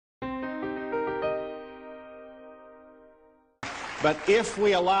But if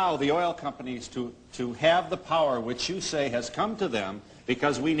we allow the oil companies to have the power which you say has come to them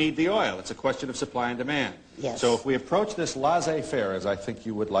because we need the oil, it's a question of supply and demand. Yes. So if we approach this laissez-faire, as I think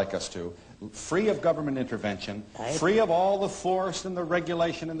you would like us to, free of government intervention, right, free of all the force and the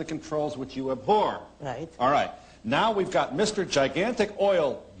regulation and the controls which you abhor. Right. All right. Now we've got Mr. Gigantic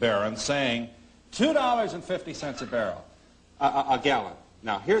Oil Baron saying $2.50 a barrel, a gallon.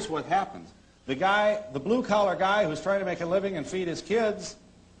 Now here's what happens. The guy, the blue-collar guy who's trying to make a living and feed his kids,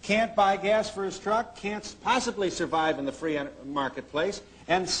 can't buy gas for his truck, can't possibly survive in the free marketplace,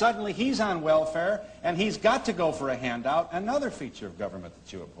 and suddenly he's on welfare, and he's got to go for a handout, another feature of government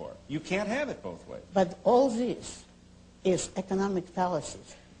that you abhor. You can't have it both ways. But all this is economic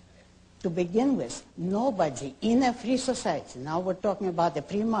fallacies. To begin with, nobody in a free society, now we're talking about a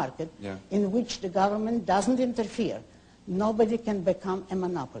free market, yeah, in which the government doesn't interfere, nobody can become a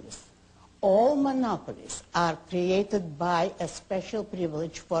monopolist. All monopolies are created by a special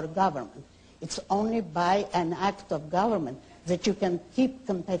privilege for government. It's only by an act of government that you can keep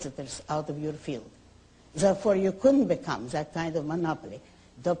competitors out of your field. Therefore, you couldn't become that kind of monopoly.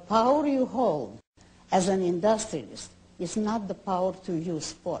 The power you hold as an industrialist is not the power to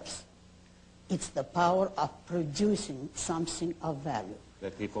use force. It's the power of producing something of value.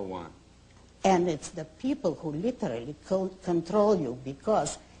 That people want. And it's the people who literally control you,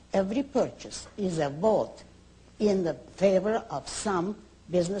 because every purchase is a vote in the favor of some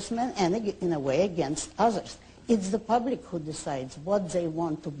businessmen and in a way against others. It's the public who decides what they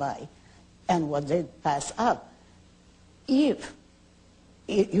want to buy and what they pass up. If,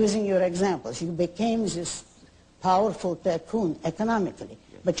 using your examples, you became this powerful tycoon economically,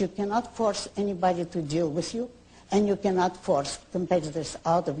 but you cannot force anybody to deal with you, and you cannot force competitors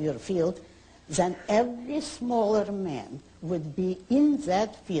out of your field, then every smaller man would be in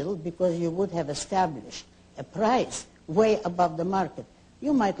that field because you would have established a price way above the market.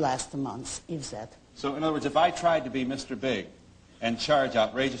 You might last a month, if that. So in other words, if I tried to be Mr. Big and charge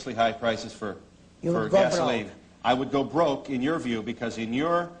outrageously high prices for gasoline, broke. I would go broke in your view, because in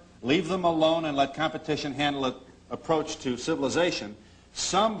your leave them alone and let competition handle it approach to civilization,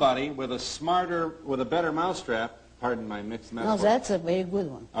 somebody with a better mousetrap, pardon my mixed metaphor. No, that's a very good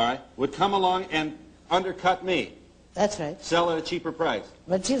one. All right, would come along and undercut me. That's right. Sell at a cheaper price.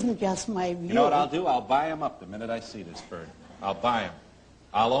 But it isn't just my view. You know what I'll do? I'll buy him up the minute I see this bird. I'll buy him.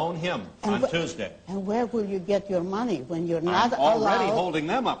 I'll own him on Tuesday. And where will you get your money when you're not allowed? I'm already holding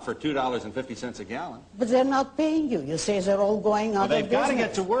them up for $2.50 a gallon. But they're not paying you. You say they're all going out of business. They've got to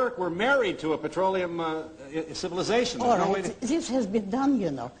get to work. We're married to a petroleum civilization. All right. This has been done,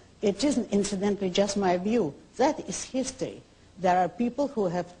 you know. It isn't incidentally just my view. That is history. There are people who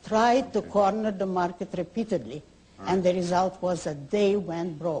have tried to corner the market repeatedly, and the result was that they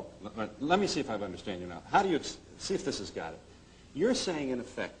went broke. Let me see if I understand you now. How do you see if this has got it? You're saying, in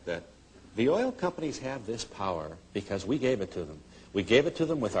effect, that the oil companies have this power because we gave it to them. We gave it to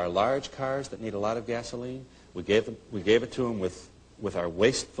them with our large cars that need a lot of gasoline. We gave it to them with our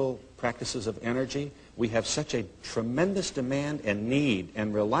wasteful practices of energy. We have such a tremendous demand and need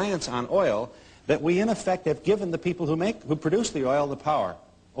and reliance on oil that we, in effect, have given the people who produce the oil the power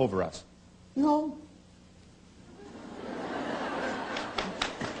over us. No.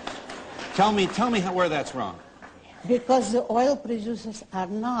 Tell me where that's wrong. Because the oil producers are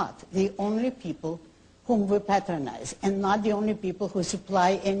not the only people whom we patronize, and not the only people who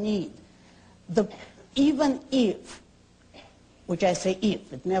supply a need. Even if, which I say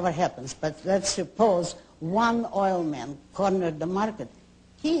if, it never happens, but let's suppose one oil man cornered the market,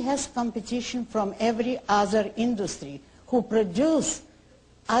 he has competition from every other industry who produce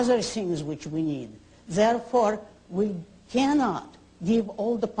other things which we need. Therefore, we cannot give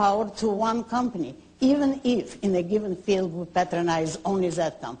all the power to one company, even if in a given field we patronize only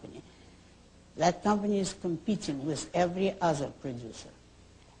that company. That company is competing with every other producer.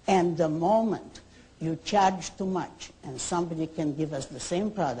 And the moment you charge too much and somebody can give us the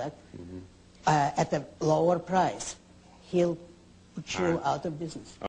same product at a lower price, he'll put you out of business.